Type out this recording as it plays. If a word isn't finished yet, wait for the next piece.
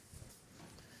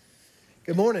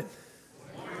Good morning.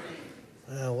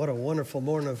 What a wonderful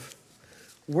morning of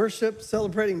worship,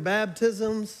 celebrating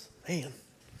baptisms. Man,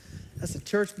 that's the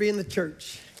church being the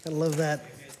church. Gotta love that.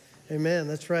 Amen,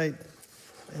 that's right.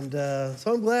 And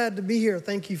so I'm glad to be here.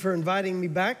 Thank you for inviting me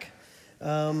back.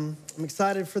 I'm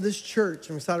excited for this church.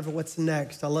 I'm excited for what's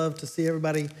next. I love to see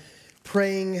everybody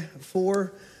praying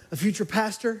for a future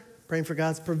pastor, praying for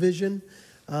God's provision.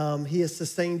 He has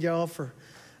sustained y'all for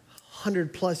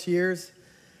 100 plus years.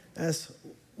 As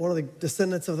one of the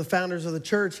descendants of the founders of the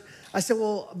church, I said,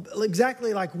 well,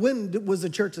 exactly like when was the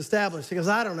church established? He goes,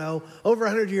 I don't know, over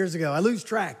 100 years ago. I lose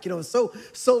track,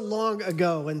 so long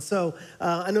ago. And so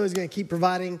I know he's going to keep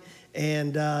providing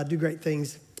and do great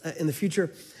things in the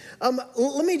future.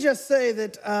 Let me just say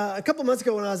that a couple months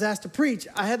ago when I was asked to preach,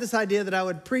 I had this idea that I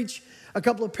would preach a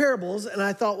couple of parables. And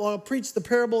I thought, well, I'll preach the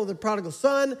parable of the prodigal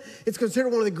son. It's considered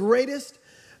one of the greatest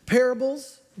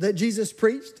parables that Jesus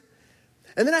preached.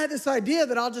 And then I had this idea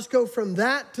that I'll just go from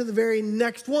that to the very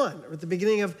next one, or at the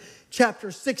beginning of chapter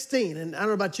 16. And I don't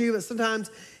know about you, but sometimes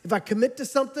if I commit to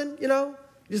something,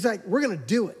 just like, we're going to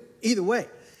do it either way.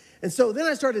 And so then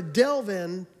I started to delve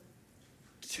in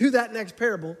to that next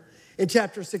parable in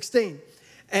chapter 16.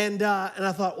 And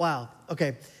I thought, wow,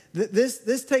 okay,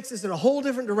 this takes us in a whole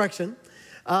different direction.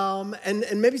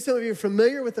 And maybe some of you are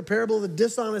familiar with the parable of the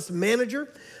dishonest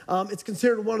manager. It's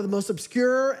considered one of the most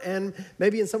obscure and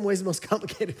maybe in some ways the most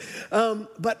complicated.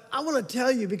 But I want to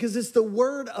tell you, because it's the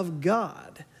word of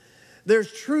God,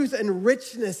 there's truth and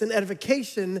richness and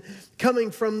edification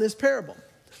coming from this parable.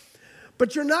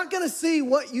 But you're not going to see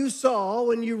what you saw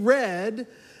when you read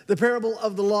the parable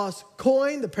of the lost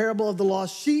coin, the parable of the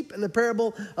lost sheep, and the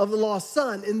parable of the lost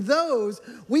son. In those,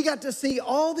 we got to see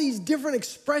all these different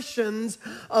expressions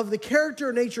of the character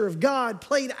and nature of God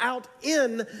played out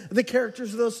in the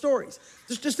characters of those stories.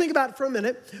 Just think about it for a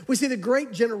minute. We see the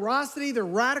great generosity, the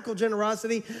radical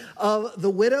generosity of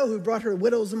the widow who brought her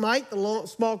widow's mite, the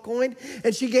small coin,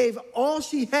 and she gave all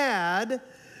she had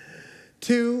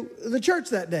to the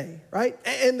church that day, right?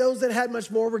 And those that had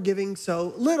much more were giving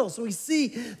so little. So we see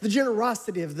the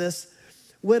generosity of this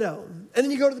widow. And then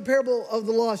you go to the parable of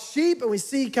the lost sheep, and we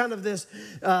see kind of this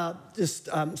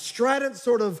strident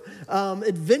sort of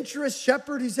adventurous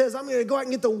shepherd who says, I'm going to go out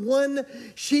and get the one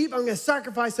sheep. I'm going to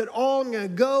sacrifice it all. I'm going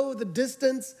to go the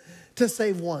distance to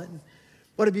save one.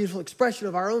 What a beautiful expression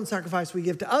of our own sacrifice we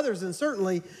give to others, and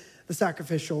certainly the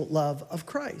sacrificial love of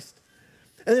Christ.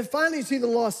 And then finally you see the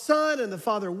lost son, and the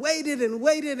father waited,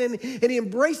 and he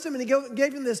embraced him, and he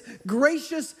gave him this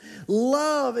gracious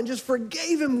love and just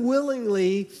forgave him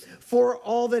willingly for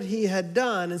all that he had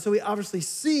done. And so we obviously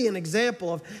see an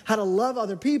example of how to love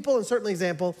other people, and certainly an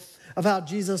example of how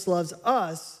Jesus loves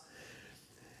us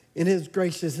in his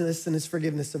graciousness and his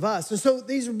forgiveness of us. And so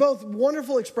these are both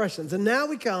wonderful expressions. And now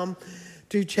we come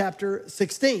to chapter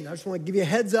 16. I just want to give you a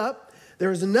heads up.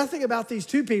 There is nothing about these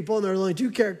two people, and there are only two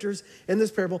characters in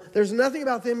this parable. There's nothing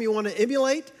about them you want to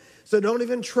emulate, so don't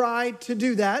even try to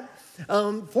do that.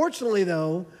 Fortunately,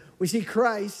 though, we see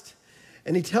Christ,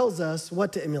 and he tells us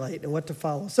what to emulate and what to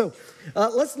follow. So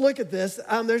let's look at this.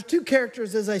 There's two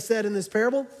characters, as I said, in this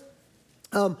parable.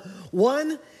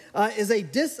 One is a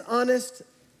dishonest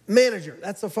manager.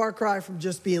 That's a far cry from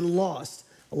just being lost.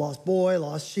 A lost boy,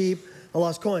 lost sheep, a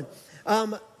lost coin.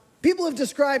 People have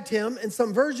described him in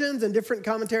some versions and different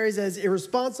commentaries as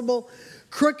irresponsible,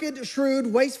 crooked,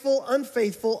 shrewd, wasteful,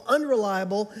 unfaithful,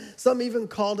 unreliable. Some even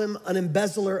called him an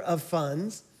embezzler of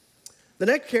funds. The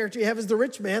next character you have is the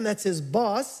rich man. That's his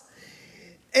boss.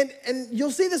 And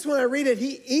you'll see this when I read it.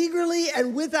 He eagerly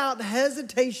and without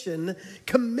hesitation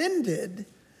commended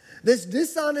this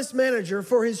dishonest manager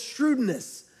for his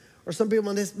shrewdness. Or some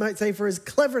people might say for his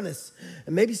cleverness.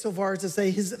 And maybe so far as to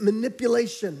say his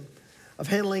manipulation of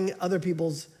handling other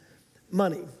people's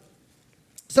money.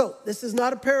 So this is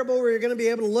not a parable where you're going to be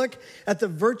able to look at the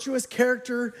virtuous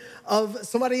character of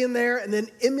somebody in there and then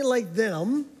emulate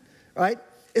them, right?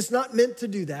 It's not meant to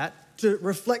do that, to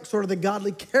reflect sort of the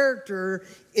godly character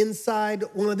inside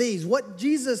one of these. What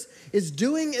Jesus is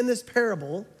doing in this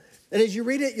parable, and as you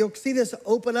read it, you'll see this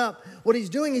open up. What he's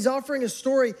doing, he's offering a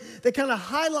story that kind of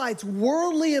highlights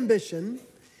worldly ambition,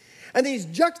 and he's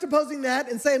juxtaposing that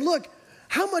and saying, look,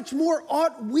 how much more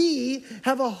ought we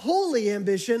have a holy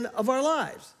ambition of our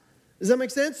lives? Does that make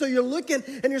sense? So you're looking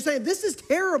and you're saying, this is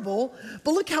terrible,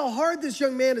 but look how hard this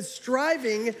young man is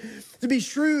striving to be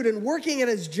shrewd and working at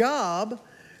his job.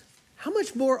 How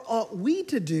much more ought we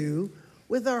to do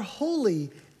with our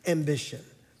holy ambition,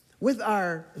 with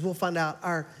our, as we'll find out,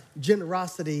 our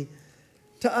generosity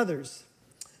to others?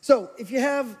 So if you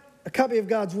have a copy of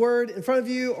God's word in front of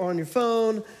you or on your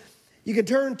phone, you can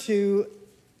turn to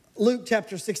Luke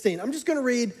chapter 16. I'm just going to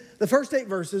read the first 8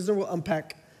 verses and we'll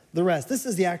unpack the rest. This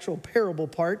is the actual parable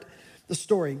part, the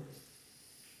story.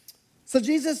 So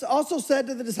Jesus also said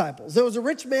to the disciples, there was a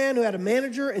rich man who had a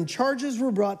manager, and charges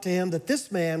were brought to him that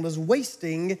this man was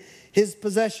wasting his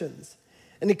possessions.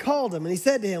 And he called him and he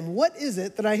said to him, what is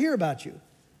it that I hear about you?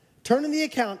 Turn in the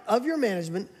account of your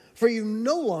management, for you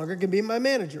no longer can be my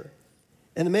manager.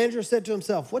 And the manager said to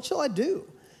himself, what shall I do,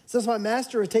 since my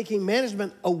master is taking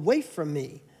management away from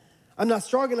me? I'm not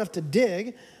strong enough to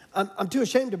dig. I'm too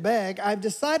ashamed to beg. I've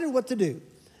decided what to do.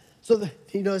 So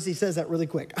he knows he says that really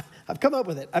quick. I've come up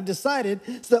with it. I've decided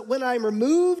so that when I'm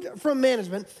removed from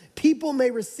management, people may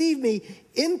receive me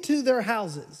into their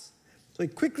houses. So he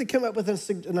quickly came up with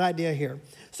an idea here.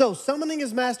 So summoning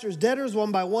his master's debtors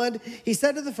one by one, he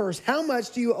said to the first, how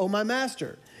much do you owe my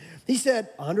master? He said,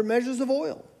 100 measures of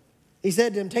oil. He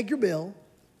said to him, take your bill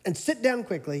and sit down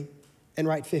quickly and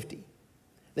write 50.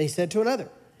 Then he said to another,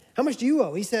 how much do you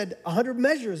owe? He said, 100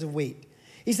 measures of wheat.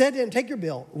 He said to him, take your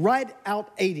bill, write out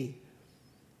 80.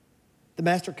 The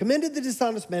master commended the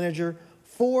dishonest manager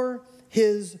for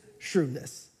his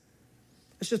shrewdness.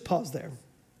 Let's just pause there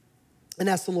and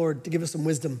ask the Lord to give us some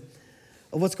wisdom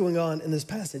of what's going on in this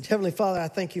passage. Heavenly Father, I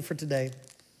thank you for today.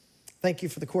 Thank you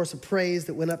for the chorus of praise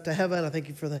that went up to heaven. I thank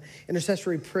you for the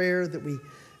intercessory prayer that we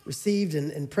received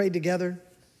and prayed together.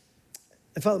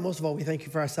 And Father, most of all, we thank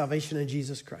you for our salvation in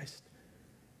Jesus Christ.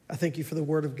 I thank you for the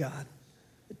word of God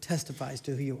that testifies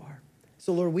to who you are.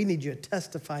 So Lord, we need you to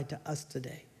testify to us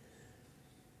today.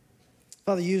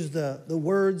 Father, use the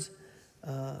words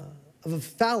of a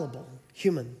fallible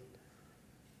human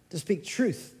to speak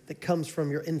truth that comes from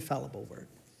your infallible word.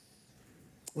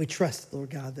 We trust, Lord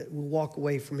God, that we'll walk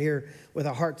away from here with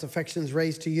our hearts' affections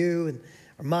raised to you and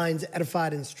our minds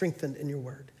edified and strengthened in your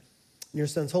word. In your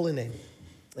son's holy name,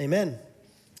 amen.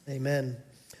 Amen.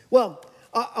 Well,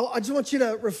 I just want you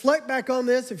to reflect back on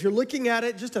this. If you're looking at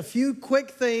it, just a few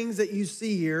quick things that you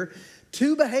see here.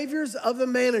 2 behaviors of the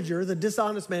manager, the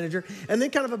dishonest manager, and then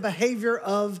kind of a behavior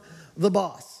of the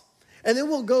boss. And then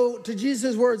we'll go to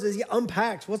Jesus' words as he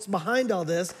unpacks what's behind all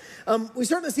this. We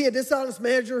certainly see a dishonest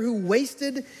manager who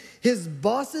wasted his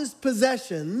boss's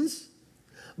possessions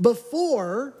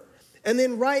before and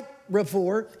then right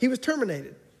before he was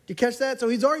terminated. You catch that? So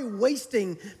he's already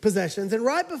wasting possessions. And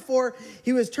right before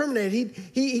he was terminated,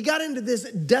 he got into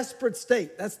this desperate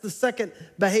state. That's the second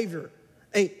behavior,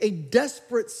 a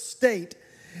desperate state.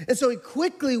 And so he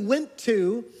quickly went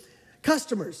to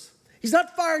customers. He's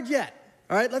not fired yet.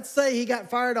 All right, let's say he got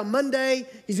fired on Monday.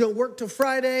 He's going to work till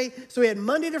Friday. So he had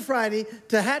Monday to Friday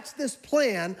to hatch this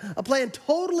plan, a plan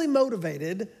totally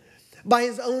motivated by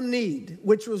his own need,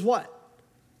 which was what?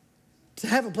 To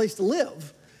have a place to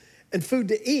live and food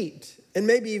to eat, and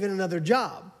maybe even another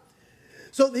job.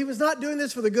 So he was not doing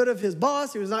this for the good of his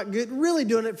boss. He was not really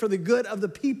doing it for the good of the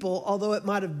people, although it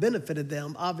might have benefited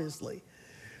them, obviously.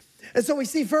 And so we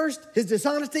see first his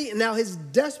dishonesty and now his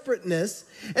desperateness.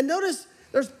 And notice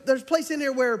there's a place in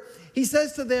here where he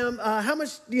says to them, how much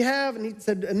do you have? And he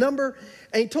said a number.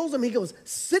 And he told them, he goes,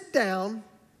 sit down,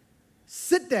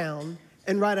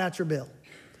 and write out your bill.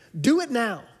 Do it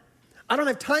now. I don't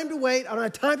have time to wait. I don't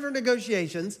have time for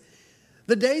negotiations.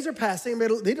 The days are passing.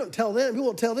 They don't tell them. He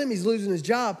won't tell them he's losing his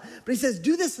job. But he says,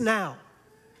 do this now.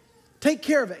 Take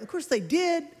care of it. And of course they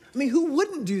did. I mean, who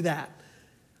wouldn't do that?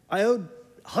 I owed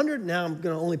 100. Now I'm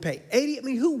going to only pay 80. I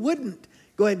mean, who wouldn't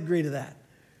go ahead and agree to that?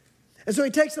 And so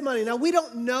he takes the money. Now, we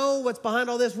don't know what's behind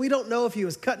all this. We don't know if he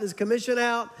was cutting his commission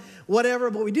out, whatever.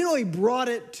 But we do know he brought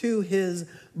it to his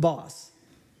boss.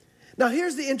 Now,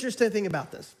 here's the interesting thing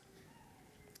about this.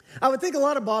 I would think a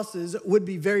lot of bosses would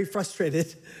be very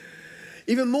frustrated,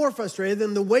 even more frustrated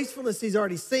than the wastefulness he's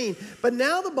already seen. But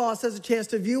now the boss has a chance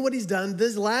to view what he's done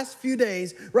this last few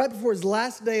days, right before his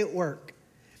last day at work.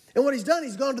 And what he's done,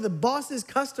 he's gone to the boss's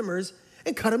customers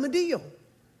and cut him a deal.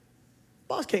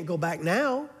 Boss can't go back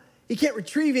now. He can't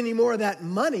retrieve any more of that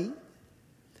money.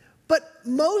 But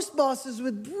most bosses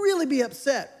would really be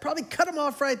upset, probably cut him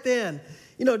off right then.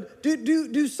 You know,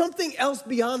 do something else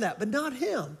beyond that, but not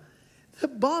him. The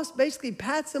boss basically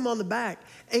pats him on the back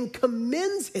and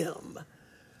commends him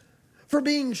for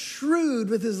being shrewd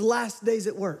with his last days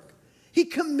at work. He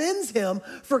commends him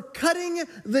for cutting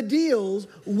the deals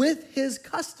with his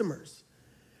customers.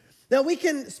 Now, we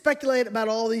can speculate about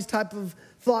all these type of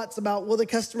thoughts about, well, the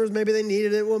customers, maybe they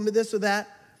needed it, well, this or that.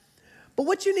 But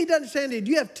what you need to understand is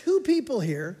you have 2 people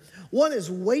here. One is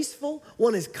wasteful,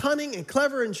 one is cunning and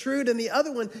clever and shrewd, and the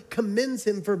other one commends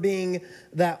him for being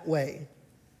that way.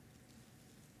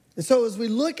 And so as we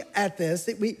look at this,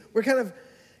 we're kind of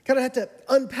have to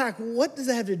unpack, what does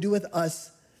it have to do with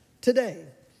us today?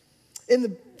 In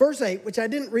the verse 8, which I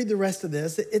didn't read the rest of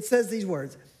this, it says these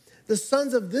words: the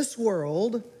sons of this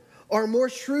world are more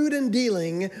shrewd in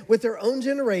dealing with their own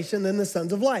generation than the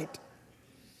sons of light.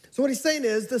 So what he's saying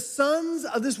is the sons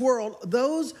of this world,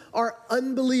 those are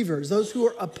unbelievers, those who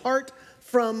are apart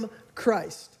from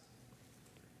Christ.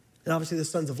 And obviously the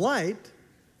sons of light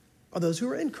are those who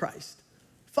are in Christ,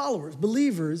 followers,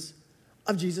 believers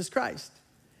of Jesus Christ.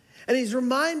 And he's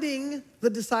reminding the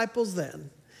disciples then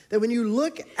that when you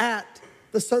look at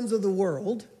the sons of the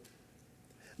world,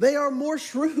 they are more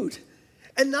shrewd.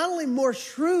 And not only more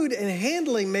shrewd in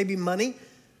handling maybe money,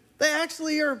 they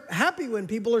actually are happy when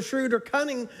people are shrewd or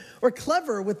cunning or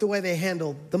clever with the way they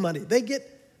handle the money. They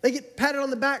get patted on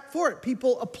the back for it.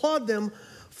 People applaud them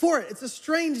for it. It's a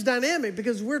strange dynamic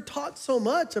because we're taught so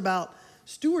much about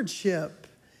stewardship,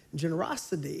 and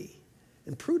generosity,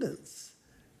 and prudence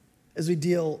as we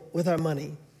deal with our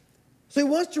money. So he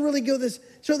wants to really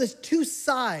show this two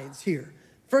sides here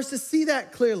for us to see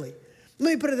that clearly. Let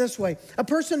me put it this way. A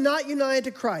person not united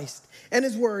to Christ and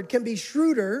his word can be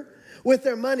shrewder with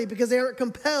their money because they aren't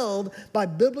compelled by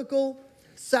biblical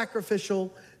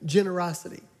sacrificial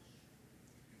generosity.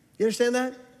 You understand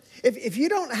that? If you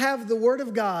don't have the word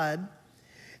of God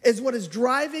as what is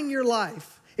driving your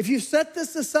life, if you set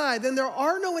this aside, then there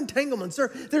are no entanglements.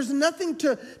 There's nothing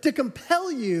to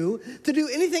compel you to do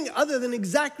anything other than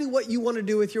exactly what you want to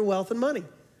do with your wealth and money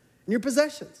and your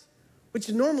possessions, which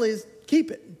normally is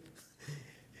keep it.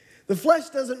 The flesh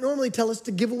doesn't normally tell us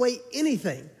to give away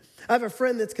anything. I have a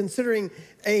friend that's considering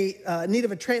a need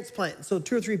of a transplant. So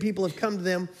 2 or 3 people have come to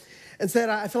them and said,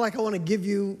 I feel like I want to give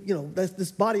you,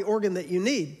 this body organ that you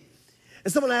need.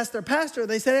 And someone asked their pastor,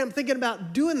 they said, hey, I'm thinking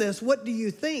about doing this. What do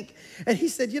you think? And he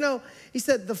said,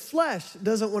 the flesh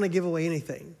doesn't want to give away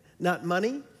anything. Not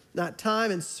money, not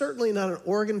time, and certainly not an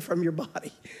organ from your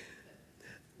body.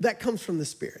 That comes from the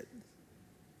Spirit.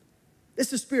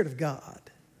 It's the Spirit of God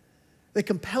that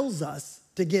compels us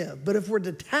to give. But if we're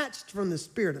detached from the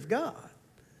Spirit of God,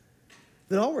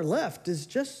 then all we're left is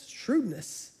just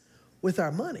shrewdness with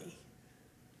our money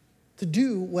to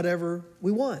do whatever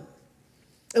we want.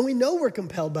 And we know we're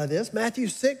compelled by this. Matthew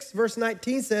 6, verse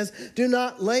 19 says, do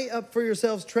not lay up for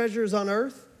yourselves treasures on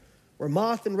earth, where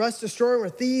moth and rust destroy, where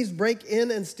thieves break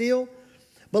in and steal.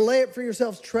 But lay up for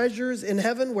yourselves treasures in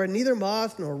heaven, where neither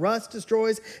moth nor rust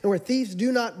destroys, and where thieves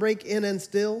do not break in and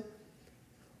steal.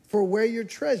 For where your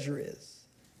treasure is,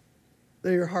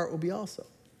 there your heart will be also.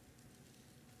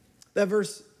 That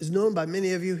verse is known by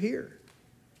many of you here.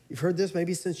 You've heard this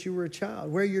maybe since you were a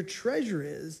child. Where your treasure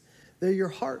is, there your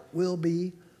heart will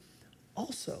be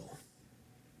also.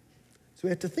 So we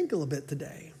have to think a little bit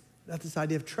today about this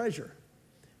idea of treasure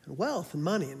and wealth and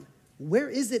money. And where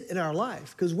is it in our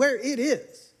life? Because where it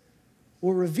is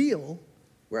will reveal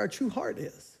where our true heart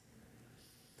is.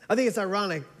 I think it's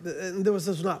ironic, and this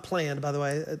was not planned, by the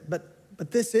way,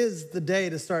 but this is the day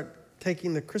to start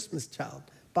taking the Christmas child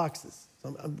boxes.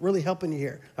 So I'm really helping you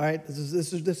here, all right?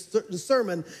 This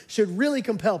sermon should really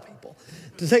compel people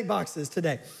to take boxes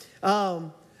today.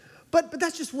 But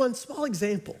that's just one small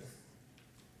example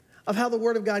of how the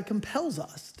Word of God compels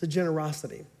us to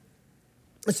generosity.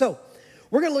 And so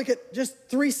we're going to look at just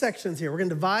 3 sections here. We're going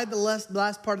to divide the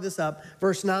last part of this up,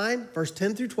 verse 9, verse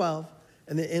 10 through 12,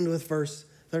 and then end with verse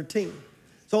 13.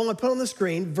 So I'm going to put on the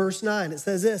screen verse 9. It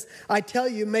says this: I tell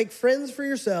you, make friends for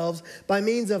yourselves by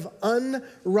means of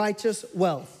unrighteous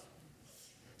wealth,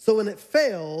 so when it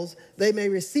fails, they may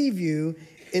receive you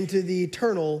into the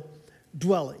eternal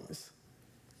dwellings.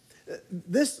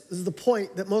 This is the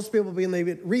point that most people, when they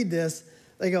read this,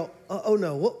 they go, oh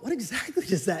no, what exactly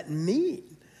does that mean?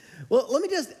 Well, let me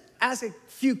just ask a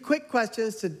few quick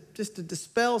questions to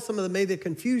dispel some of the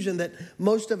confusion that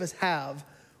most of us have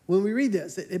when we read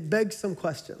this. It begs some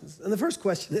questions. And the first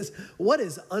question is, what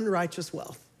is unrighteous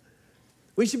wealth?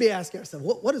 We should be asking ourselves,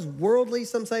 what is worldly,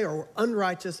 some say, or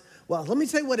unrighteous wealth? Let me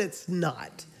tell you what it's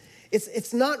not.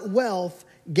 It's not wealth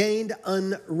gained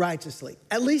unrighteously,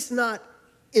 at least not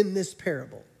in this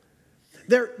parable.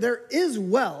 There is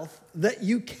wealth that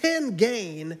you can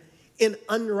gain in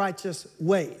unrighteous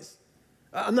ways.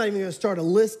 I'm not even going to start a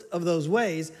list of those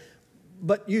ways,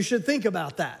 but you should think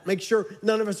about that. Make sure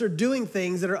none of us are doing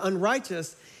things that are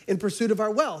unrighteous in pursuit of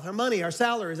our wealth, our money, our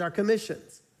salaries, our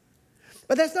commissions.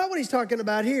 But that's not what he's talking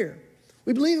about here.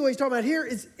 We believe what he's talking about here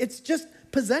is it's just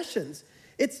possessions.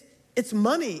 It's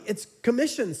money, it's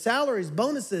commissions, salaries,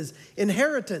 bonuses,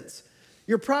 inheritance,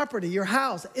 your property, your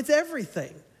house. It's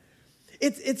everything.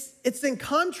 It's in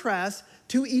contrast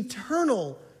to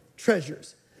eternal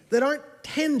treasures that aren't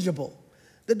tangible,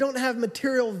 that don't have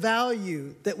material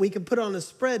value that we can put on a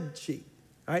spreadsheet,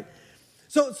 right?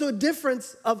 So a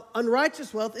difference of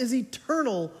unrighteous wealth is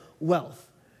eternal wealth,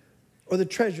 or the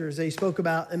treasures that he spoke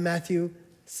about in Matthew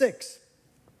 6.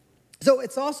 So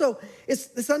it's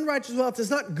this unrighteous wealth. It's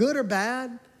not good or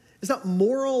bad. It's not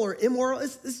moral or immoral.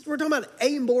 We're talking about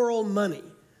amoral money.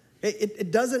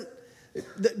 It doesn't,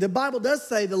 the Bible does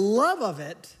say the love of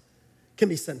it can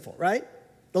be sinful, right?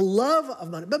 The love of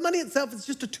money. But money itself is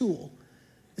just a tool.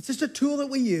 It's just a tool that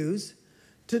we use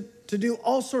to do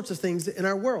all sorts of things in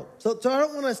our world. So I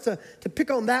don't want us to pick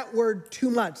on that word too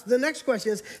much. The next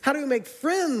question is, how do we make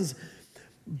friends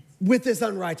with this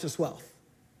unrighteous wealth?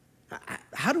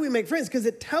 How do we make friends? Because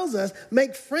it tells us,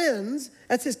 make friends,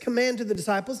 that's his command to the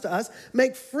disciples, to us,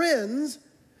 make friends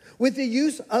with the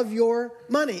use of your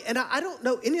money. And I don't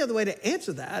know any other way to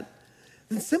answer that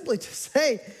than simply to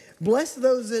say, bless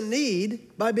those in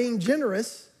need by being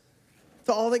generous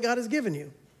to all that God has given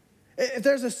you. If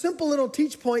there's a simple little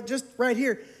teach point just right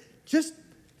here, just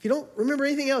if you don't remember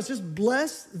anything else, just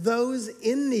bless those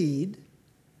in need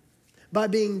by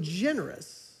being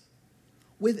generous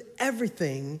with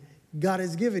everything God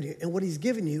has given you. And what he's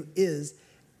given you is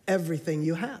everything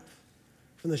you have.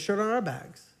 From the shirt on our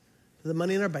bags, to the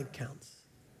money in our bank accounts,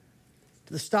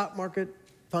 to the stock market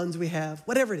funds we have,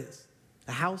 whatever it is,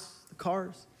 the house, the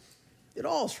cars, it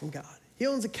all is from God. He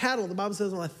owns the cattle, the Bible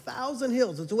says, on 1,000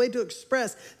 hills. It's a way to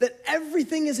express that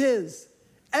everything is his.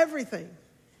 Everything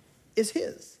is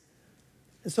his.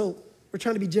 And so we're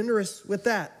trying to be generous with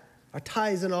that. Our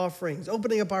tithes and offerings,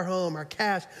 opening up our home, our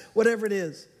cash, whatever it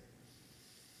is.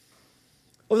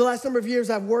 Over the last number of years,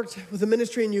 I've worked with a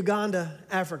ministry in Uganda,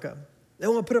 Africa. I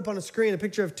want to put up on a screen a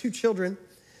picture of 2 children.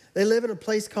 They live in a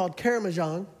place called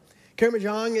Karamojong.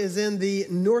 Karamojong is in the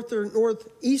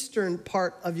northeastern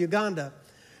part of Uganda.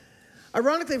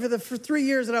 Ironically, for 3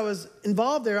 years that I was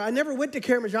involved there, I never went to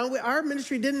Karamojong. Our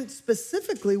ministry didn't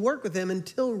specifically work with them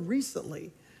until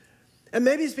recently. And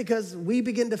maybe it's because we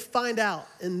begin to find out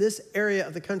in this area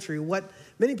of the country what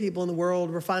many people in the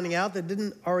world were finding out that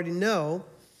didn't already know.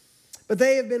 But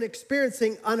they have been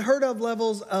experiencing unheard of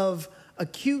levels of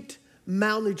acute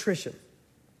malnutrition.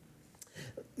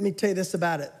 Let me tell you this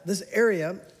about it. This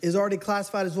area is already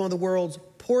classified as one of the world's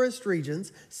poorest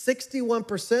regions.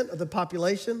 61% of the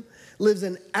population lives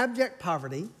in abject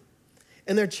poverty,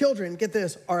 and their children, get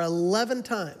this, are 11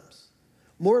 times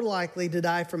more likely to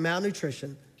die from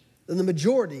malnutrition than the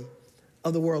majority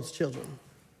of the world's children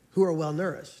who are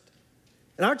well-nourished.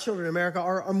 And our children in America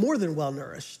are more than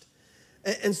well-nourished.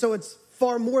 And so it's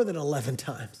far more than 11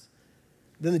 times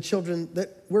than the children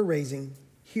that we're raising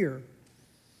here.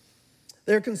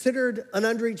 They're considered an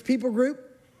unreached people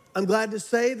group. I'm glad to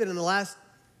say that in the last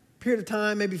period of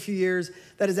time, maybe a few years,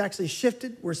 that has actually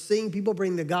shifted. We're seeing people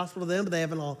bring the gospel to them, but they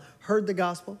haven't all heard the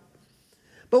gospel.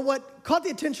 But what caught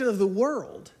the attention of the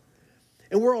world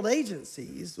and world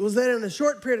agencies was that in a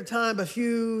short period of time,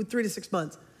 3 to 6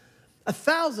 months,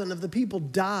 1,000 of the people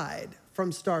died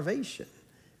from starvation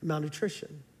and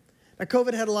malnutrition. Now,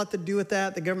 COVID had a lot to do with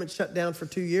that. The government shut down for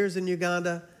 2 years in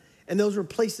Uganda. And those were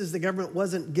places the government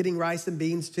wasn't getting rice and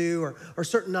beans to, or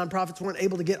certain nonprofits weren't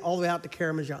able to get all the way out to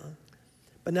Karamojong.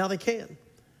 But now they can.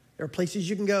 There are places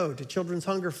you can go, to Children's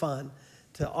Hunger Fund,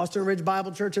 to Austin Ridge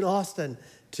Bible Church in Austin,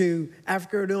 to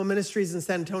Africa Renewal Ministries in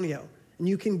San Antonio. And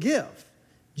you can give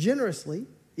generously,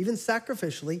 even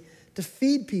sacrificially, to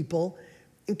feed people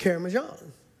in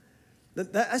Karamojong.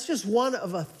 That's just one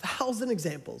of 1,000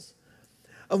 examples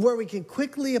of where we can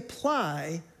quickly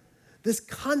apply this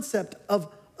concept of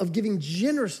giving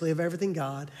generously of everything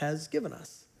God has given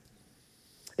us.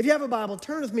 If you have a Bible,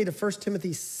 turn with me to 1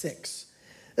 Timothy 6.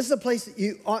 This is a place that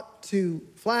you ought to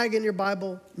flag in your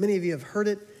Bible. Many of you have heard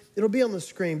it. It'll be on the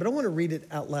screen, but I want to read it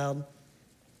out loud.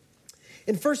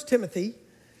 In 1 Timothy,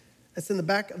 that's in the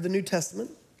back of the New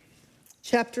Testament,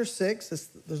 chapter 6,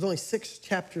 there's only 6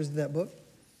 chapters in that book.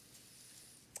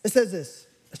 It says this,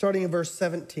 starting in verse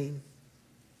 17.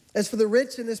 As for the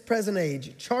rich in this present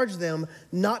age, charge them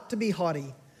not to be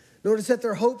haughty, nor to set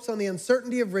their hopes on the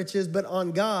uncertainty of riches, but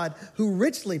on God, who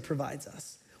richly provides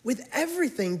us with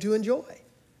everything to enjoy.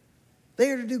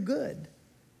 They are to do good,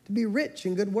 to be rich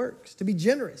in good works, to be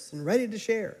generous and ready to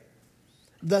share,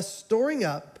 thus storing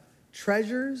up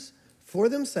treasures for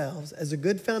themselves as a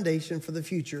good foundation for the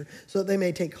future, so that they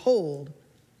may take hold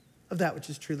of that which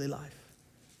is truly life.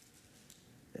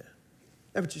 Yeah.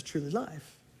 That which is truly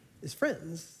life is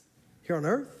friends here on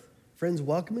earth, friends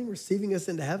welcoming, receiving us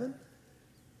into heaven,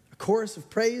 a chorus of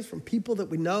praise from people that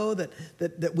we know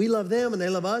that we love them and they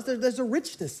love us. There's a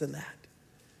richness in that.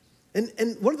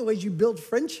 And one of the ways you build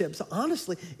friendships,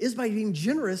 honestly, is by being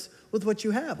generous with what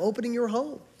you have, opening your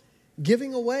home,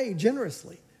 giving away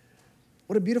generously.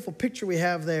 What a beautiful picture we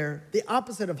have there. The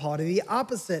opposite of haughty, the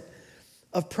opposite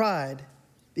of pride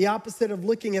the opposite of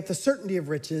looking at the certainty of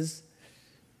riches,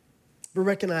 but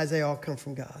recognize they all come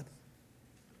from God.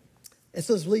 And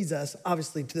so this leads us,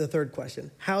 obviously, to the third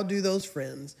question. How do those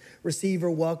friends receive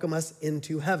or welcome us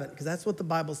into heaven? Because that's what the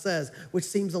Bible says, which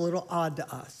seems a little odd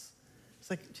to us. It's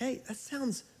like, Jay, that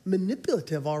sounds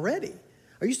manipulative already.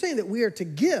 Are you saying that we are to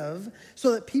give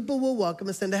so that people will welcome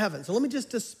us into heaven? So let me just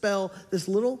dispel this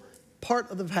little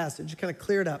part of the passage, kind of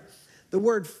clear it up. The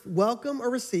word welcome or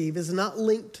receive is not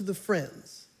linked to the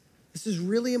friends. This is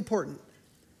really important.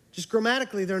 Just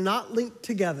grammatically, they're not linked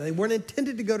together. They weren't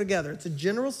intended to go together. It's a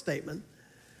general statement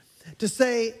to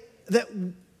say that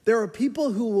there are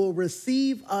people who will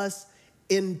receive us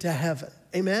into heaven.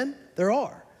 Amen? There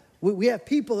are. We have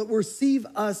people that receive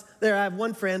us there. I have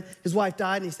one friend, his wife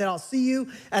died, and he said, I'll see you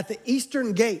at the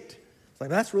eastern gate. It's like,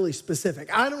 that's really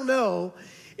specific. I don't know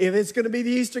if it's going to be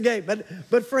the eastern gate,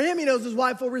 but for him, he knows his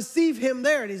wife will receive him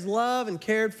there, and he's loved and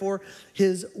cared for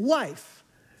his wife.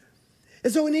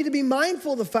 And so we need to be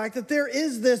mindful of the fact that there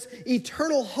is this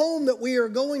eternal home that we are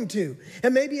going to.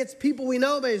 And maybe it's people we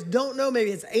know, maybe it's don't know,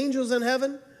 maybe it's angels in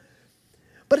heaven.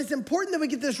 But it's important that we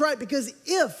get this right, because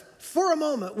if, for a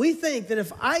moment, we think that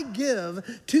if I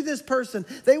give to this person,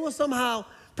 they will somehow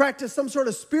practice some sort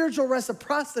of spiritual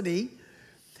reciprocity,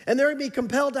 and they're going to be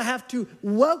compelled to have to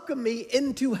welcome me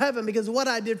into heaven because of what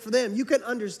I did for them, you can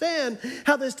understand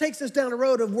how this takes us down a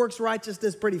road of works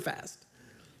righteousness pretty fast,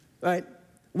 right?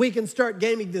 We can start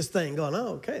gaming this thing, going,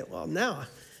 oh, okay, well, now,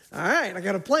 all right, I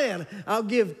got a plan. I'll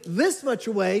give this much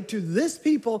away to this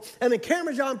people, and the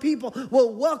Cameron John people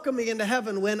will welcome me into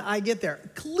heaven when I get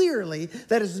there. Clearly,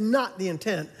 that is not the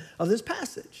intent of this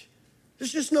passage.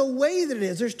 There's just no way that it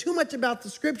is. There's too much about the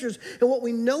scriptures and what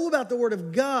we know about the Word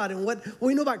of God and what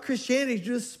we know about Christianity to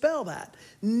dispel that.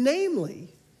 Namely,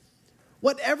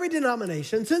 what every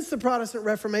denomination since the Protestant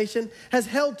Reformation has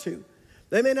held to.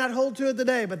 They may not hold to it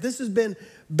today, but this has been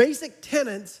basic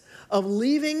tenets of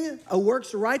leaving a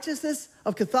works righteousness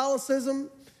of Catholicism.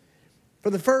 For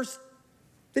the first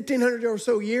 1,500 or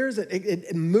so years,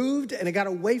 it moved and it got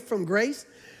away from grace.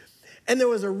 And there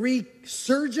was a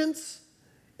resurgence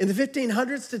in the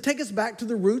 1500s to take us back to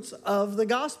the roots of the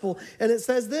gospel. And it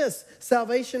says this: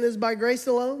 salvation is by grace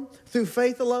alone, through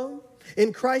faith alone,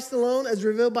 in Christ alone, as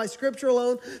revealed by Scripture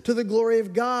alone, to the glory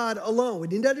of God alone. We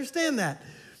need to understand that.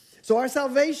 So our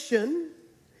salvation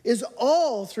is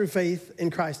all through faith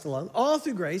in Christ alone, all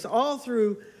through grace, all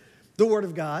through the Word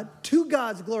of God, to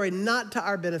God's glory, not to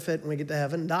our benefit when we get to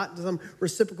heaven, not some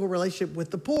reciprocal relationship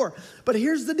with the poor. But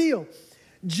here's the deal.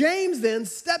 James then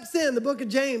steps in the book of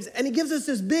James, and he gives us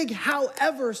this big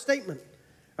however statement,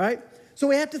 right? So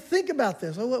we have to think about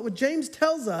this. What James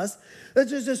tells us, that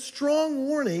there's a strong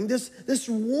warning, this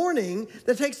warning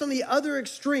that takes on the other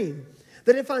extreme.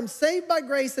 That if I'm saved by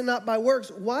grace and not by works,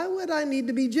 why would I need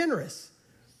to be generous?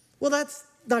 Well, that's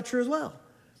not true as well.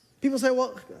 People say,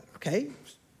 well, okay,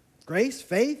 grace,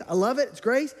 faith, I love it, it's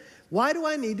grace. Why do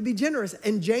I need to be generous?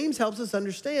 And James helps us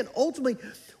understand ultimately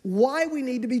why we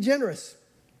need to be generous.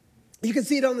 You can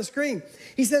see it on the screen.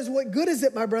 He says, what good is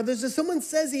it, my brothers, if someone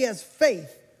says he has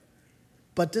faith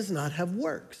but does not have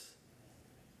works?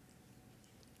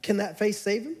 Can that faith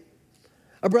save him?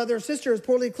 A brother or sister is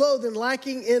poorly clothed and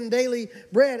lacking in daily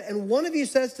bread, and one of you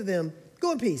says to them,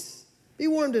 go in peace, be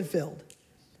warmed and filled,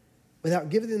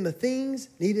 without giving them the things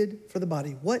needed for the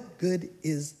body. What good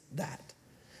is that?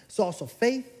 So also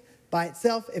faith by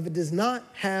itself, if it does not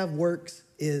have works,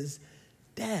 is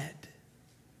dead.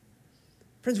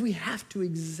 Friends, we have to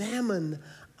examine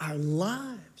our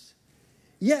lives.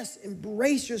 Yes,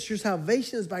 embrace your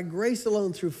salvation is by grace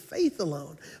alone, through faith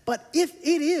alone. But if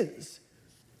it is,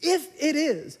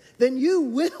 then you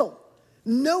will,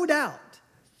 no doubt,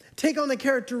 take on the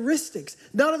characteristics,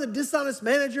 not of the dishonest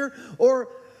manager or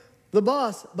the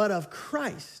boss, but of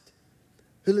Christ,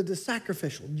 who lived a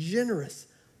sacrificial, generous,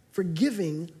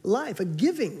 forgiving life, a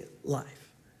giving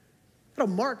life.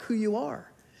 That'll mark who you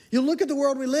are. You look at the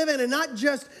world we live in, and not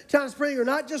just Town Spring or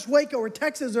not just Waco or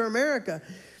Texas or America,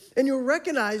 and you'll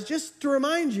recognize, just to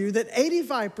remind you, that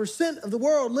 85% of the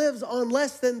world lives on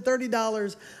less than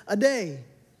 $30 a day.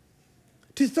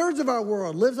 2/3 of our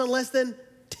world lives on less than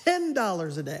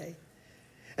 $10 a day.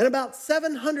 And about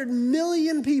 700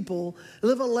 million people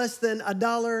live on less than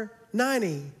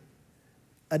 $1.90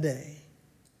 a day.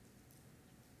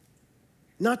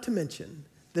 Not to mention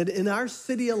that in our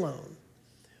city alone,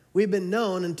 we've been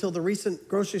known until the recent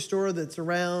grocery store that's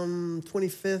around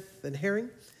 25th and Herring,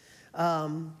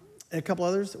 and a couple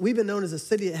others, we've been known as a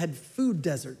city that had food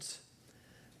deserts.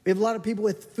 We have a lot of people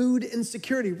with food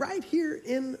insecurity right here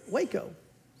in Waco.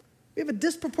 We have a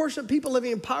disproportionate people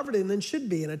living in poverty than should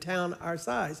be in a town our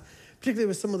size, particularly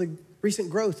with some of the recent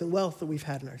growth and wealth that we've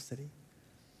had in our city.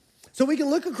 So we can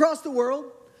look across the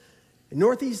world in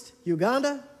northeast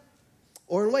Uganda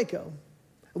or in Waco.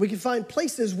 And we can find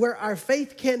places where our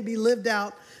faith can be lived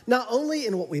out, not only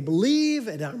in what we believe,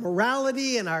 in our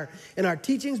morality, in our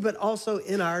teachings, but also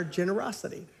in our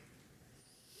generosity.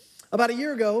 About a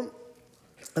year ago,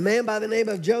 a man by the name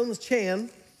of Jones Chan,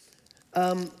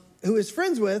 who is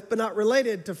friends with, but not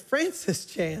related to Francis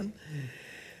Chan,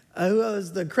 who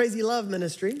was the Crazy Love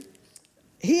Ministry,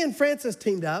 he and Francis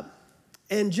teamed up,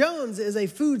 and Jones is a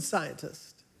food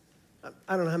scientist.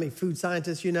 I don't know how many food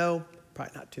scientists you know,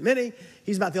 probably not too many.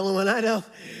 He's about the only one I know.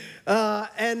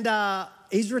 And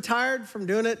he's retired from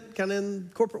doing it kind of in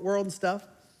the corporate world and stuff.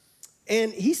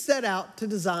 And he set out to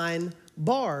design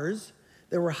bars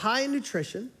that were high in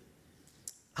nutrition,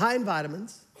 high in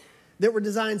vitamins, that were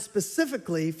designed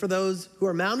specifically for those who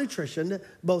are malnutritioned,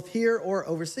 both here or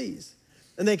overseas.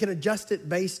 And they can adjust it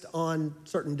based on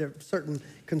certain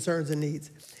concerns and needs.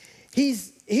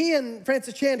 He and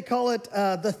Francis Chan call it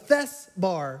the Thess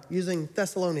bar, using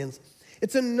Thessalonians.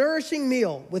 It's a nourishing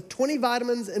meal with 20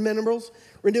 vitamins and minerals,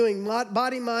 renewing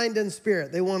body, mind, and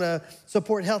spirit. They want to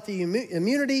support healthy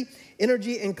immunity,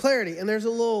 energy, and clarity. And there's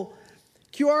a little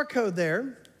QR code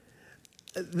there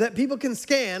that people can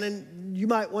scan, and you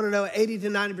might want to know 80 to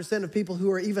 90% of people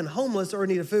who are even homeless or in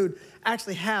need of food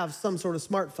actually have some sort of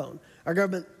smartphone. Our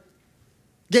government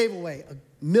gave away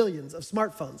millions of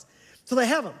smartphones. So they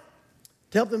have them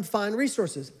to help them find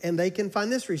resources, and they can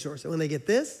find this resource. And when they get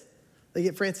this, they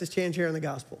get Francis Chan sharing the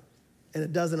gospel and a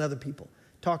dozen other people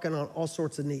talking on all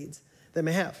sorts of needs they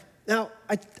may have. Now,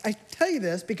 I tell you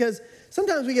this because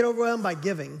sometimes we get overwhelmed by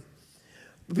giving.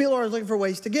 But people are always looking for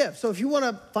ways to give. So if you want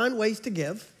to find ways to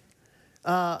give,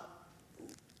 find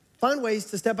ways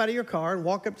to step out of your car and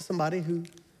walk up to somebody who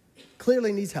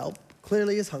clearly needs help,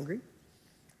 clearly is hungry,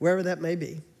 wherever that may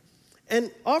be,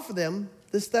 and offer them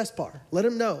this Thess bar. Let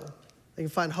them know they can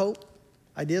find hope,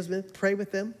 ideas, pray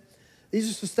with them. These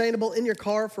are sustainable in your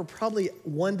car for probably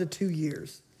 1 to 2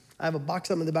 years. I have a box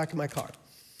of them in the back of my car.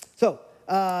 So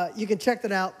you can check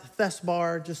that out, Thess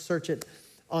bar, just search it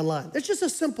online. It's just a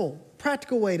simple,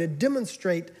 practical way to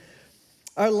demonstrate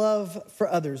our love for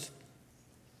others.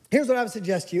 Here's what I would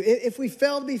suggest to you. If we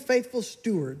fail to be faithful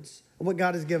stewards of what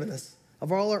God has given us,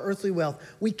 of all our earthly wealth,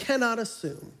 we cannot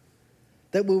assume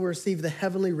that we will receive the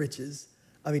heavenly riches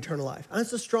of eternal life.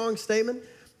 That's a strong statement,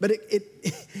 but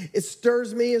it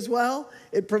stirs me as well.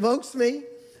 It provokes me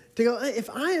to go, if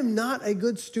I am not a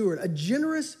good steward, a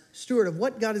generous steward of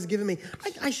what God has given me,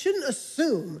 I shouldn't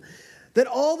assume that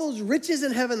all those riches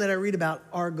in heaven that I read about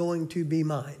are going to be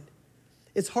mine.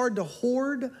 It's hard to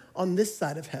hoard on this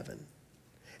side of heaven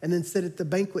and then sit at the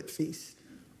banquet feast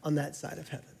on that side of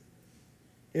heaven.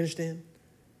 You understand?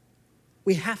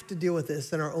 We have to deal with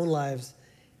this in our own lives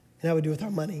and how we do with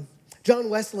our money. John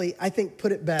Wesley, I think,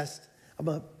 put it best. I'm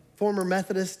a former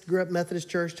Methodist, grew up Methodist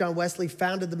church. John Wesley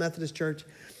founded the Methodist church.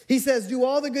 He says, do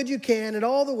all the good you can in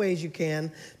all the ways you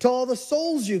can, to all the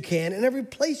souls you can, in every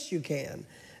place you can,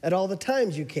 at all the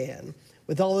times you can,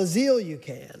 with all the zeal you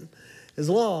can, as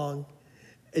long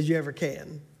as you ever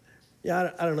can.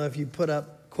 Yeah, I don't know if you put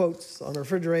up quotes on the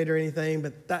refrigerator or anything,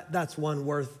 but that's one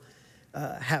worth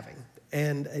having.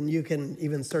 And you can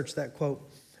even search that quote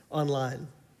online.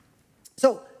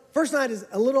 So first night is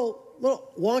a little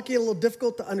wonky, a little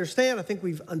difficult to understand. I think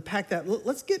we've unpacked that.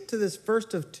 Let's get to this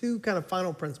first of two kind of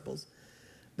final principles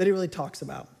that he really talks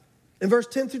about. In verse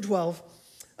 10 through 12,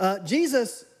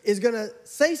 Jesus is going to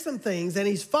say some things, and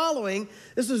he's following,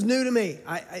 this was new to me.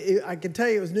 I can tell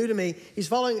you it was new to me. He's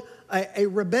following a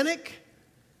rabbinic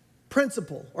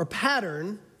principle or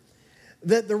pattern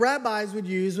that the rabbis would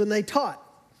use when they taught.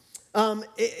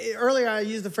 Earlier I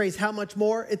used the phrase, how much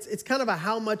more? It's kind of a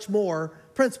how much more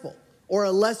principle, or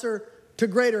a lesser to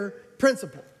greater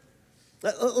principle.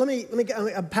 Let me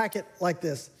unpack it like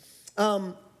this.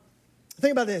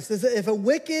 Think about this. If a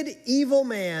wicked, evil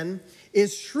man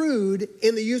is shrewd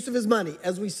in the use of his money,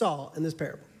 as we saw in this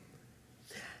parable,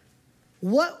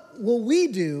 what will we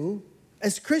do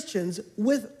as Christians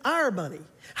with our money?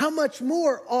 How much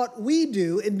more ought we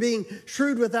do in being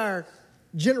shrewd with our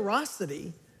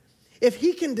generosity if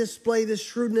he can display this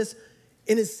shrewdness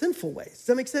in his sinful ways? Does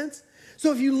that make sense?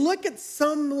 So if you look at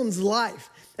someone's life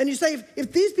and you say,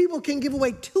 if these people can give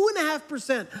away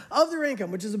 2.5% of their income,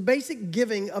 which is a basic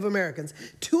giving of Americans,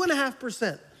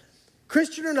 2.5%,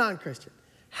 Christian or non-Christian,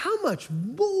 how much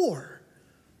more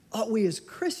ought we as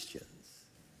Christians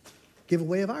give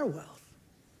away of our wealth?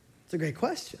 It's a great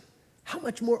question. How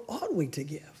much more ought we to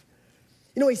give?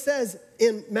 You know, he says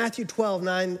in Matthew 12,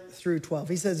 9 through 12,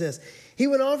 he says this. He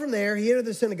went on from there. He entered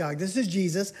the synagogue. This is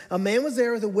Jesus. A man was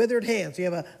there with a withered hand. So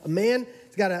you have a man,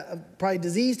 he's got a probably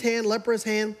diseased hand, leprous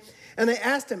hand. And they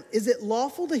asked him, is it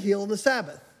lawful to heal on the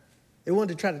Sabbath? They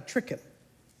wanted to try to trick him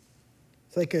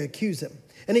so they could accuse him.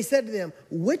 And he said to them,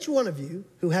 which one of you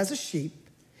who has a sheep,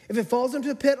 if it falls into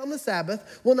a pit on the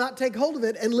Sabbath, will not take hold of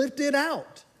it and lift it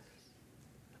out?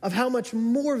 Of how much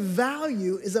more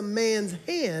value is a man's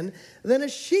hand than a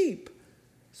sheep?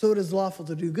 So it is lawful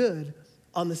to do good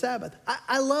on the Sabbath.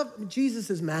 I love, Jesus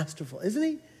is masterful, isn't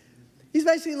he? He's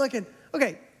basically looking,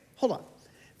 okay, hold on.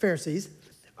 Pharisees,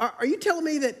 are you telling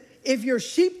me that if your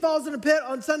sheep falls in a pit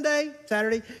on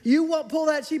Saturday, you won't pull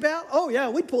that sheep out? Oh yeah,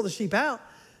 we'd pull the sheep out.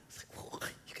 It's like, well,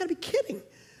 you gotta be kidding.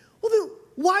 Well then,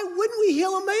 why wouldn't we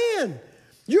heal a man?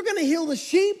 You're gonna heal the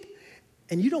sheep,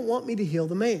 and you don't want me to heal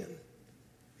the man.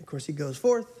 Of course, he goes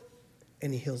forth,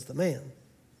 and he heals the man.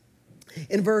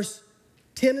 In verse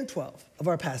 10 and 12 of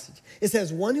our passage, it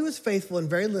says, one who is faithful in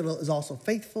very little is also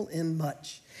faithful in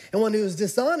much. And one who is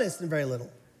dishonest in very little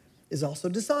is also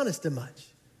dishonest in much.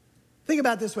 Think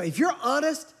about it this way. If you're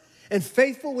honest and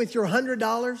faithful with your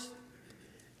 $100,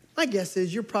 my guess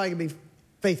is you're probably going to be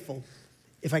faithful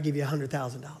if I give you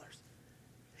 $100,000.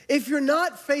 If you're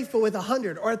not faithful with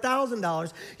 $100 or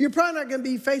 $1,000, you're probably not going to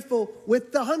be faithful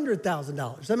with the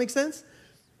 $100,000. Does that make sense?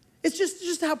 It's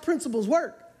just how principles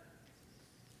work.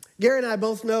 Gary and I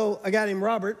both know a guy named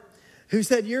Robert who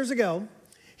said years ago,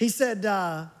 he said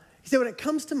when it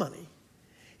comes to money,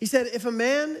 he said, if a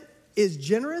man is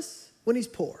generous when he's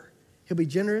poor, he'll be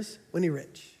generous when he's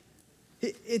rich.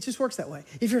 It just works that way.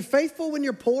 If you're faithful when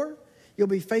you're poor, you'll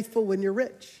be faithful when you're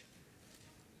rich.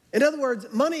 In other words,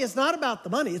 money is not about the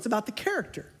money, it's about the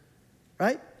character,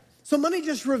 right? So money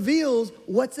just reveals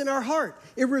what's in our heart.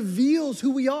 It reveals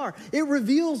who we are. It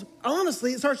reveals,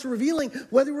 honestly, it starts revealing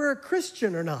whether we're a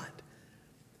Christian or not,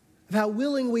 of how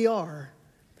willing we are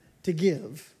to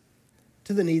give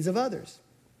to the needs of others.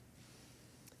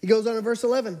 He goes on in verse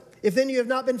 11, if then you have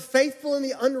not been faithful in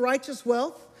the unrighteous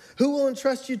wealth, who will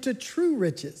entrust you to true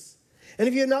riches? And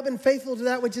if you have not been faithful to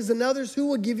that which is another's, who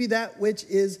will give you that which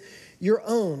is your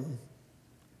own?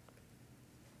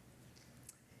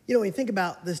 You know, when you think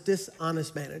about this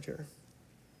dishonest manager,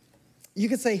 you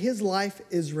could say his life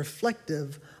is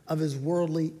reflective of his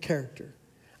worldly character.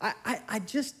 I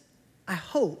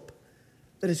hope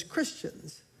that as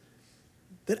Christians,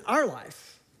 that our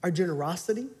life, our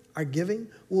generosity, our giving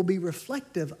will be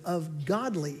reflective of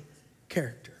godly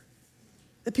character.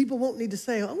 That people won't need to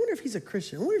say, I wonder if he's a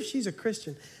Christian. I wonder if she's a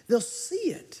Christian. They'll see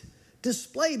it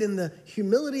displayed in the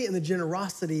humility and the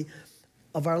generosity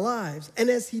of our lives. And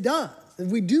as he does, if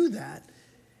we do that,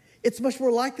 it's much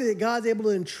more likely that God's able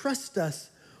to entrust us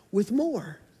with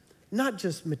more, not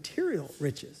just material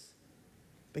riches,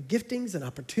 but giftings and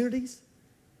opportunities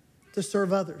to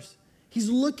serve others. He's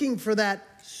looking for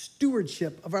that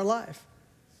stewardship of our life,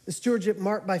 the stewardship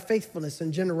marked by faithfulness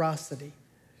and generosity.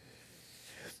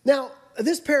 Now,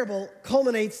 this parable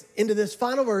culminates into this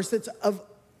final verse that's of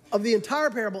the entire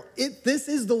parable. This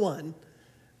is the one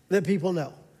that people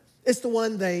know. It's the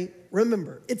one they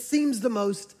remember. It seems the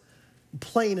most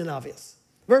plain and obvious.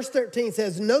 Verse 13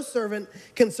 says, no servant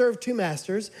can serve two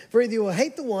masters, for either you will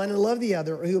hate the one and love the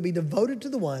other, or he will be devoted to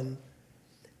the one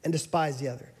and despise the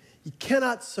other. You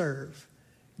cannot serve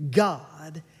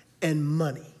God and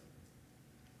money.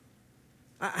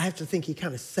 I have to think he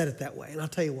kind of said it that way, and I'll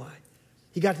tell you why.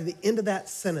 He got to the end of that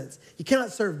sentence. You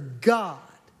cannot serve God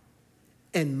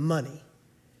and money.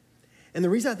 And the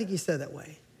reason I think he said that way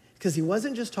is because he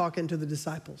wasn't just talking to the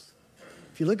disciples.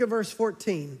 If you look at verse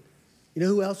 14, you know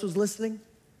who else was listening?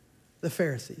 The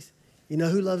Pharisees. You know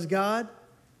who loves God?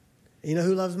 And you know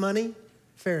who loves money?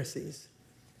 Pharisees.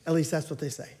 At least that's what they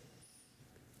say.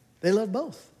 They love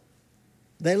both.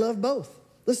 They love both.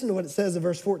 Listen to what it says in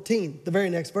verse 14, the very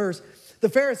next verse. The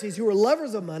Pharisees, who were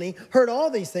lovers of money, heard all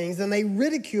these things, and they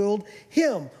ridiculed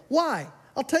him. Why?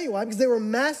 I'll tell you why. Because they were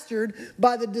mastered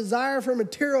by the desire for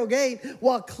material gain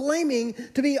while claiming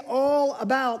to be all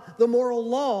about the moral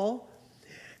law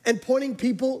and pointing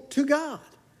people to God.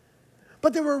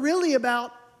 But they were really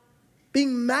about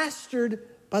being mastered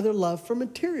by their love for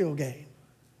material gain.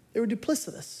 They were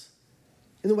duplicitous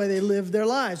in the way they lived their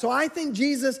lives. So I think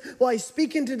Jesus, while he's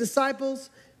speaking to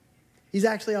disciples, he's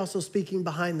actually also speaking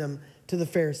behind them to the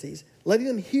Pharisees, letting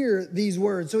them hear these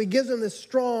words. So he gives them this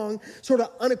strong, sort of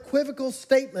unequivocal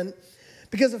statement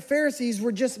because the Pharisees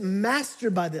were just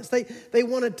mastered by this. They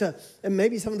wanted to, and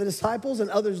maybe some of the disciples and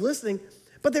others listening,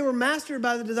 but they were mastered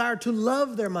by the desire to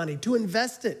love their money, to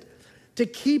invest it, to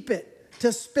keep it,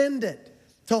 to spend it,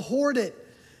 to hoard it,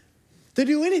 to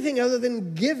do anything other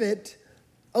than give it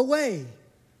away.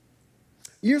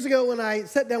 Years ago when I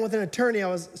sat down with an attorney, I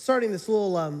was starting this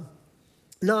little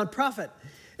nonprofit.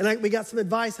 And we got some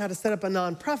advice how to set up a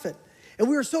nonprofit. And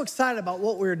we were so excited about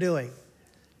what we were doing.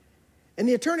 And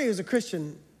the attorney, who's a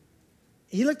Christian,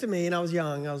 he looked at me, and I was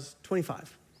young. I was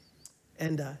 25.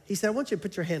 And he said, I want you to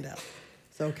put your hand out. I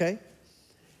said, okay.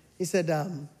 He said,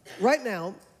 right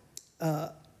now,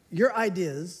 your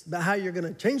ideas about how you're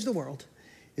going to change the world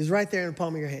is right there in the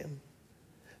palm of your hand.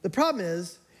 The problem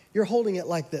is you're holding it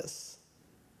like this.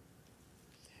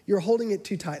 You're holding it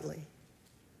too tightly.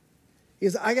 He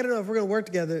goes, I got to know if we're going to work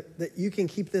together that you can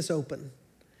keep this open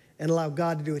and allow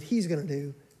God to do what he's going to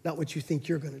do, not what you think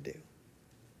you're going to do.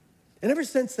 And ever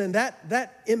since then,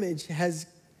 that image has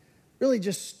really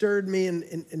just stirred me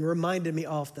and reminded me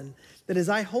often that as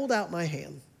I hold out my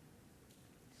hand,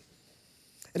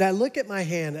 and I look at my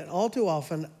hand, and all too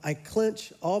often, I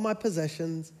clench all my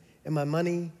possessions and my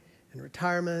money and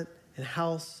retirement and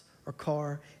house or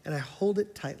car, and I hold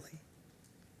it tightly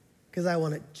because I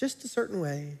want it just a certain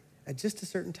way at just a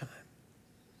certain time.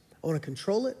 I want to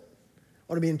control it. I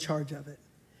want to be in charge of it.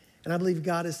 And I believe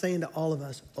God is saying to all of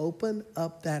us, open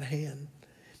up that hand.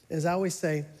 As I always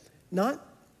say, not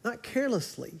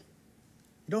carelessly.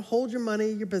 You don't hold your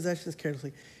money, your possessions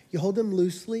carelessly. You hold them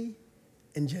loosely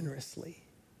and generously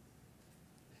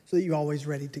so that you're always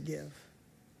ready to give.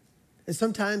 And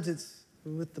sometimes it's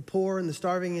with the poor and the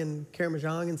starving in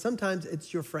Karamojong, and sometimes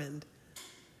it's your friend.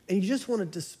 And you just want to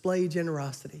display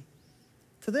generosity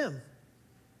to them,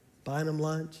 buying them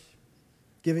lunch,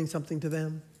 giving something to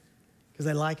them because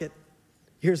they like it.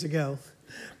 Years ago,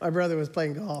 my brother was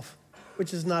playing golf,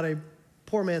 which is not a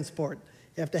poor man's sport.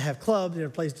 You have to have clubs, you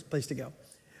have a place to go.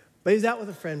 But he was out with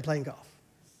a friend playing golf.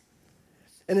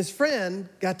 And his friend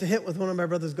got to hit with one of my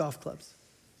brother's golf clubs.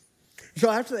 So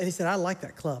after that, he said, I like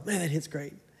that club. Man, that hits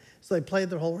great. So they played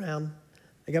the whole round.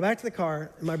 They got back to the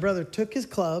car, and my brother took his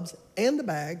clubs and the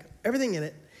bag, everything in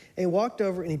it, and he walked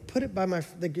over and he put it by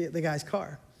the guy's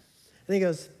car. And he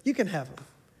goes, you can have them.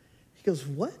 He goes,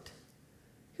 what?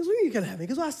 He goes, well, you can have them. He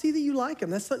goes, well, I see that you like them.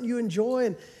 That's something you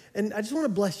enjoy, and I just want to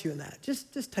bless you in that.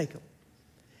 Just take them.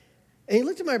 And he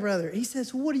looked at my brother. He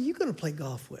says, well, what are you going to play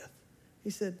golf with? He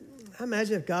said, I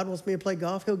imagine if God wants me to play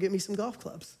golf, he'll get me some golf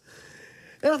clubs.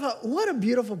 And I thought, what a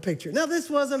beautiful picture. Now, this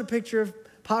wasn't a picture of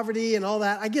poverty and all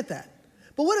that. I get that.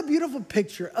 But what a beautiful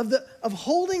picture of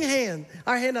holding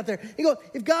our hand out there. You go,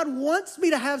 if God wants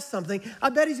me to have something, I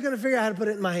bet he's going to figure out how to put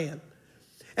it in my hand.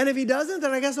 And if he doesn't,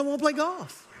 then I guess I won't play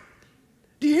golf.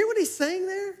 Do you hear what he's saying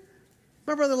there?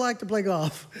 My brother liked to play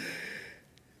golf.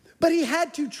 But he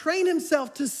had to train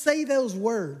himself to say those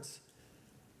words.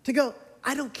 To go,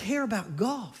 I don't care about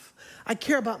golf. I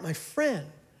care about my friend.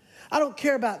 I don't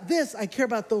care about this. I care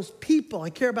about those people. I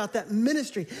care about that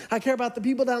ministry. I care about the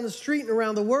people down the street and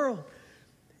around the world.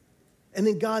 And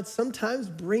then God sometimes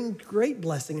brings great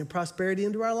blessing and prosperity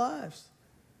into our lives.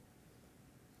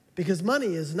 Because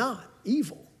money is not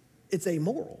evil. It's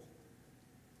amoral.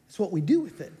 It's what we do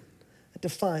with it that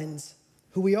defines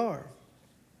who we are.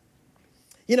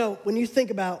 You know, when you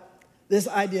think about this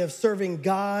idea of serving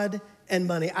God and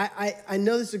money, I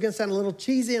know this is going to sound a little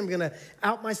cheesy. I'm going to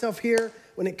out myself here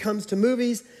when it comes to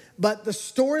movies. But the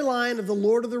storyline of The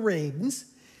Lord of the Rings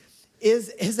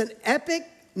is an epic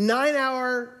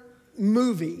 9-hour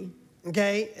movie,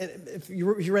 okay? And if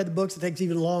you read the books, it takes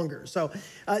even longer. So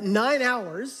 9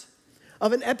 hours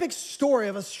of an epic story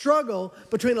of a struggle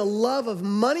between a love of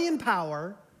money and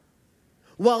power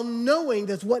while knowing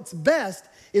that what's best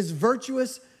is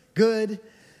virtuous, good,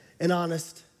 and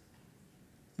honest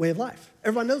way of life.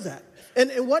 Everyone knows that.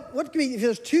 And what could be, if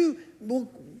there's two, well,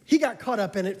 he got caught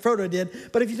up in it, Frodo did.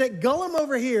 But if you take Gollum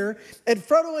over here and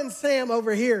Frodo and Sam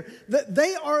over here,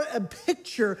 they are a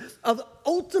picture of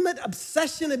ultimate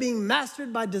obsession of being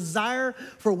mastered by desire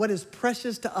for what is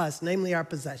precious to us, namely our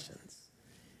possessions.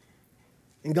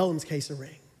 In Gollum's case, a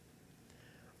ring.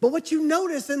 But what you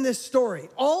notice in this story,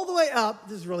 all the way up,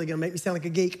 this is really going to make me sound like a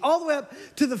geek, all the way up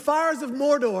to the fires of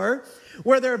Mordor,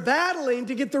 where they're battling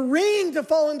to get the ring to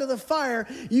fall into the fire,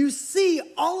 you see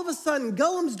all of a sudden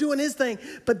Gollum's doing his thing,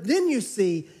 but then you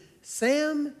see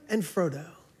Sam and Frodo,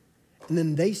 and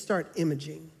then they start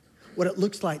imaging what it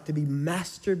looks like to be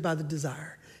mastered by the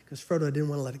desire, because Frodo didn't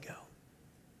want to let it go.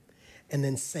 And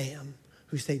then Sam,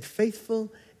 who stayed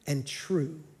faithful and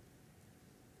true,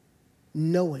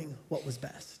 knowing what was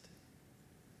best.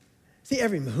 See,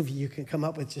 every movie you can come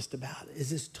up with just about is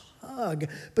this tug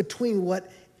between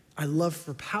what I love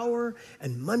for power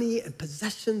and money and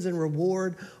possessions and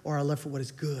reward, or I love for what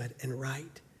is good and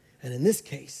right. And in this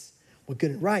case, what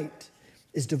good and right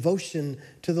is devotion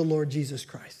to the Lord Jesus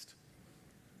Christ.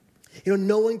 You know,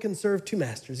 no one can serve two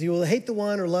masters. He will hate the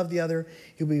one or love the other.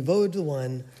 He will be devoted to the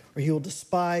one, or he will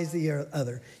despise the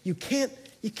other. You can't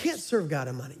serve God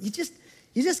and money. You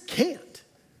just can't.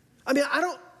 I mean, I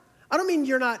don't mean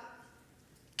you're not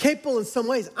capable in some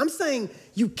ways. I'm saying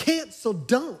you can't, so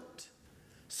don't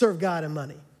serve God and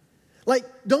money. Like,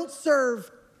 don't serve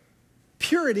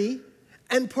purity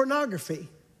and pornography.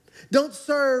 Don't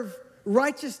serve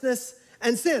righteousness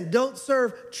and sin. Don't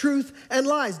serve truth and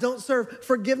lies. Don't serve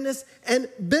forgiveness and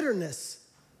bitterness.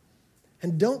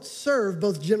 And don't serve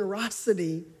both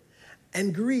generosity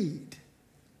and greed.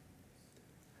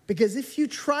 Because if you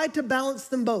try to balance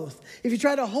them both, if you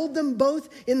try to hold them both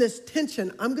in this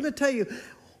tension, I'm going to tell you,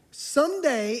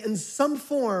 someday in some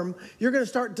form, you're going to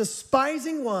start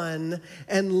despising one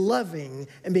and loving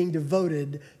and being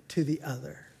devoted to the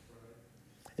other.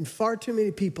 And far too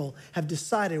many people have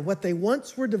decided what they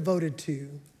once were devoted to,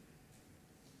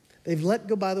 they've let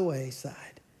go by the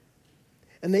wayside.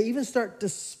 And they even start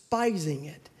despising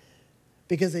it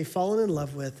because they've fallen in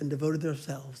love with and devoted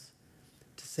themselves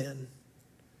to sin.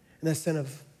 And the sin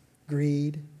of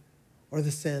greed, or the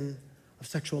sin of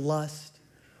sexual lust,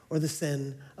 or the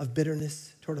sin of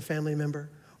bitterness toward a family member,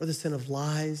 or the sin of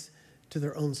lies to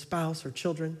their own spouse or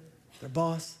children, their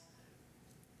boss.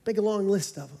 Make a long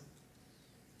list of them.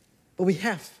 But we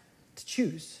have to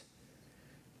choose.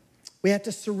 We have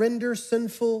to surrender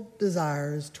sinful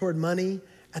desires toward money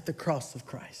at the cross of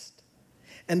Christ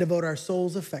and devote our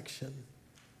soul's affection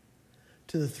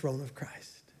to the throne of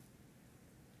Christ.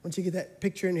 Once you get that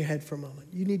picture in your head for a moment,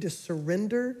 you need to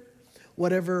surrender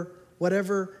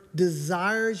whatever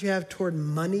desires you have toward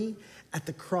money at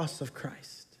the cross of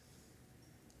Christ.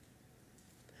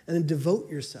 And then devote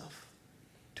yourself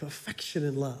to affection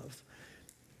and love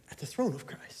at the throne of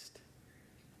Christ.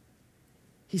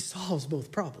 He solves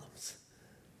both problems.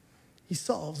 He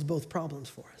solves both problems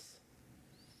for us.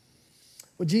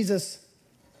 Well, Jesus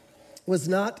was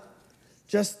not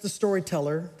just the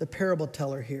storyteller, the parable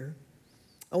teller here.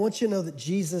 I want you to know that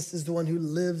Jesus is the one who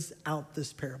lives out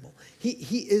this parable. He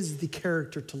is the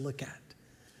character to look at.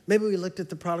 Maybe we looked at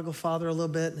the prodigal father a little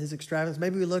bit and his extravagance.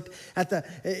 Maybe we looked at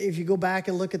if you go back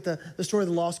and look at the story of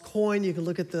the lost coin, you can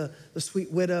look at the sweet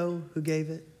widow who gave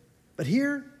it. But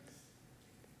here,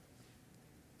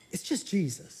 it's just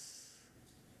Jesus.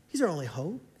 He's our only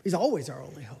hope. He's always our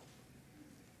only hope.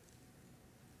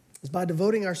 It's by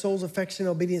devoting our soul's affection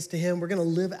and obedience to him, we're going to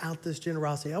live out this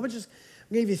generosity. I'm going to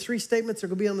give you 3 statements. They're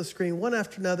going to be on the screen, one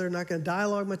after another. I'm not going to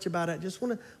dialogue much about it. I just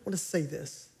want to say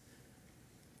this.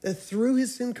 That through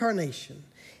his incarnation,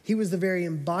 he was the very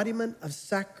embodiment of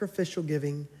sacrificial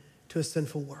giving to a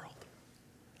sinful world.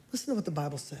 Listen to what the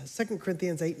Bible says. 2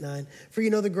 Corinthians 8:9. For you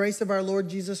know the grace of our Lord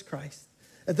Jesus Christ,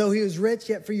 that though he was rich,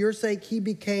 yet for your sake he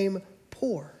became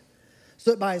poor, so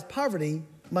that by his poverty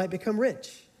might become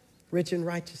rich. Rich in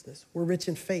righteousness. We're rich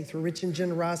in faith. We're rich in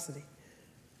generosity.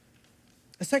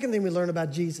 A second thing we learn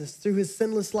about Jesus, through his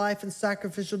sinless life and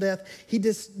sacrificial death, he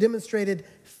demonstrated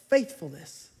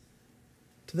faithfulness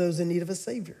to those in need of a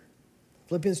Savior.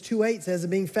 Philippians 2:8 says,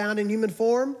 being found in human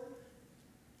form,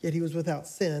 yet he was without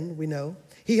sin, we know.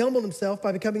 He humbled himself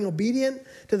by becoming obedient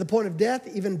to the point of death,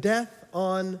 even death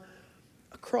on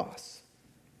a cross.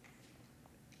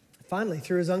 Finally,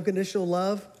 through his unconditional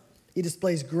love, he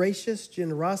displays gracious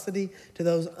generosity to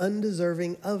those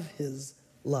undeserving of his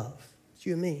love. It's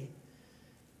you and me.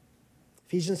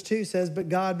 Ephesians 2 says, but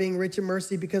God, being rich in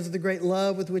mercy because of the great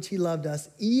love with which he loved us,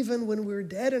 even when we were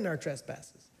dead in our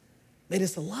trespasses, made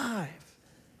us alive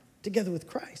together with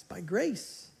Christ. By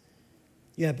grace,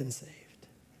 you have been saved.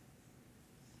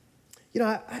 You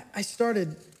know, I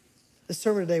started the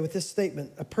sermon today with this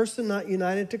statement. A person not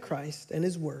united to Christ and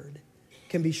his word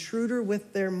can be shrewder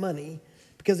with their money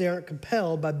because they aren't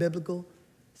compelled by biblical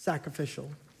sacrificial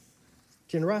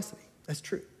generosity. That's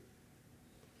true.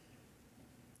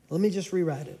 Let me just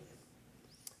rewrite it.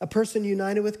 A person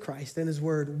united with Christ and his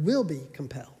word will be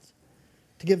compelled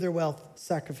to give their wealth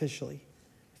sacrificially,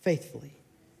 faithfully,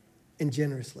 and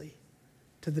generously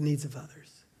to the needs of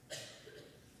others.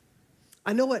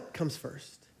 I know what comes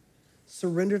first.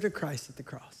 Surrender to Christ at the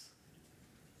cross.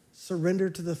 Surrender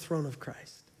to the throne of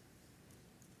Christ.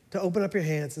 To open up your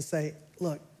hands and say,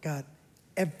 look, God,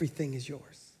 everything is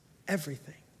yours.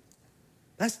 Everything.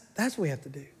 That's what we have to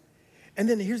do. And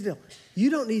then here's the deal. You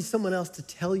don't need someone else to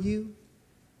tell you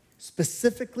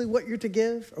specifically what you're to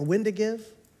give or when to give.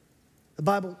 The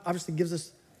Bible obviously gives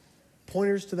us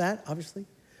pointers to that, obviously.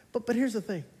 But here's the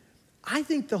thing. I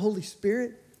think the Holy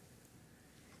Spirit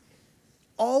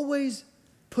always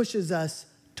pushes us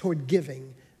toward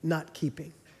giving, not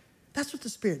keeping. That's what the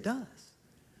Spirit does.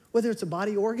 Whether it's a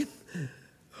body organ,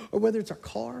 or whether it's a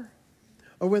car,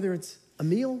 or whether it's a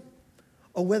meal,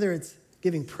 or whether it's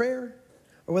giving prayer,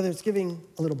 or whether it's giving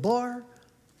a little bar,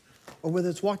 or whether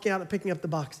it's walking out and picking up the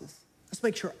boxes. Let's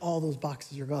make sure all those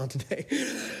boxes are gone today.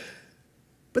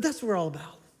 But that's what we're all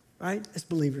about, right? As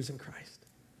believers in Christ.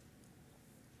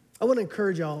 I want to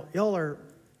encourage y'all. Y'all are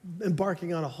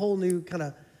embarking on a whole new kind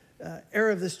of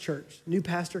era of this church. New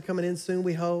pastor coming in soon,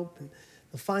 we hope. And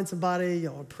you'll find somebody,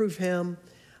 you'll approve him.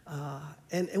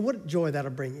 And what joy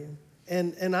that'll bring you.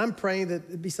 And I'm praying that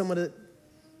it'd be someone that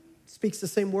speaks the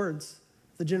same words,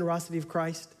 the generosity of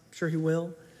Christ. I'm sure he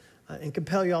will. And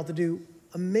compel y'all to do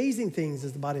amazing things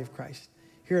as the body of Christ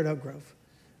here at Oak Grove,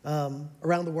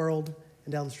 around the world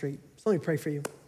and down the street. So let me pray for you.